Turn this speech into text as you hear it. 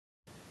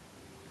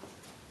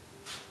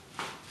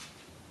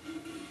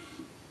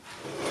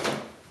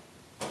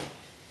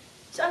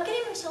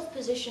myself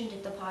positioned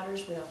at the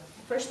potter's wheel.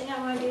 The first thing I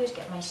want to do is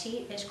get my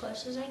seat as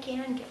close as I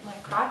can, get my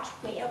crotch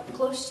way up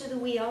close to the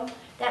wheel.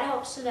 That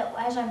helps so that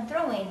as I'm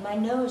throwing, my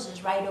nose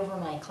is right over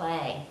my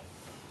clay.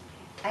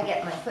 I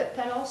get my foot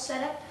pedal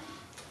set up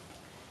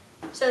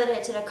so that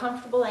it's at a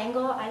comfortable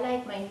angle. I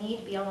like my knee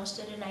to be almost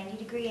at a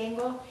 90-degree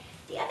angle.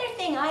 The other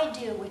thing I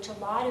do, which a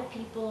lot of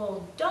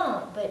people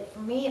don't, but for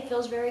me it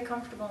feels very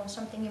comfortable and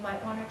something you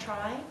might want to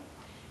try,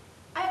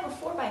 I have a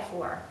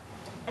 4x4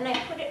 and I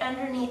put it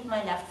underneath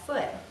my left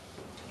foot.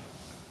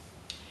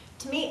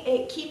 To me,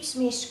 it keeps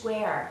me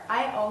square.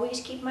 I always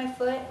keep my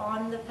foot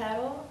on the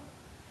pedal,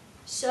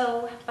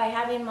 so by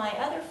having my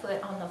other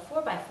foot on the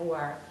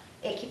 4x4,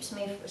 it keeps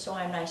me so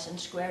I'm nice and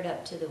squared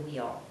up to the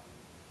wheel.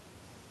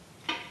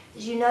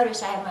 As you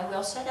notice, I have my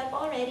wheel set up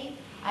already.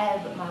 I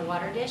have my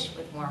water dish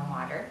with warm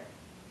water,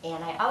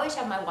 and I always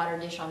have my water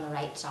dish on the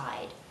right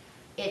side.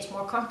 It's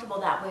more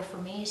comfortable that way for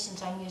me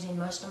since I'm using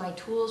most of my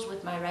tools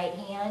with my right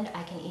hand.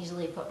 I can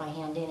easily put my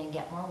hand in and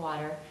get more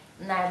water.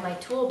 And I have my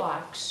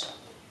toolbox.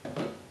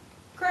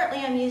 Currently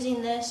I'm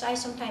using this. I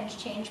sometimes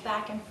change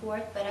back and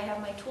forth, but I have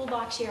my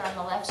toolbox here on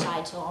the left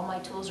side, so all my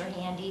tools are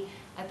handy.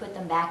 I put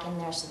them back in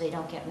there so they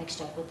don't get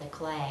mixed up with the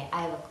clay.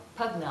 I have a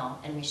pug mill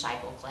and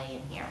recycle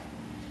clay in here.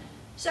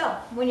 So,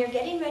 when you're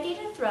getting ready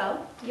to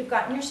throw, you've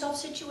gotten yourself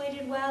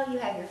situated well, you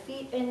have your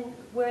feet in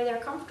where they're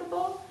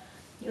comfortable,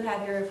 you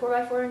have your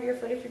 4x4 under your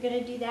foot if you're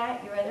going to do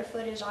that, your other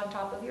foot is on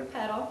top of your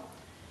pedal,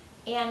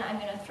 and I'm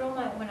going to throw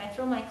when I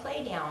throw my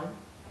clay down,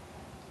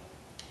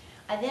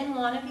 I then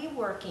want to be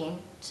working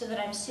so that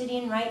I'm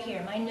sitting right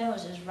here. My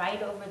nose is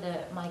right over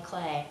my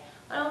clay.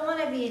 I don't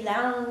want to be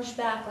lounged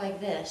back like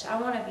this. I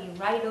want to be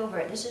right over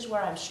it. This is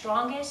where I'm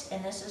strongest,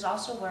 and this is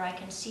also where I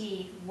can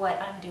see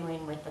what I'm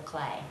doing with the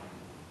clay.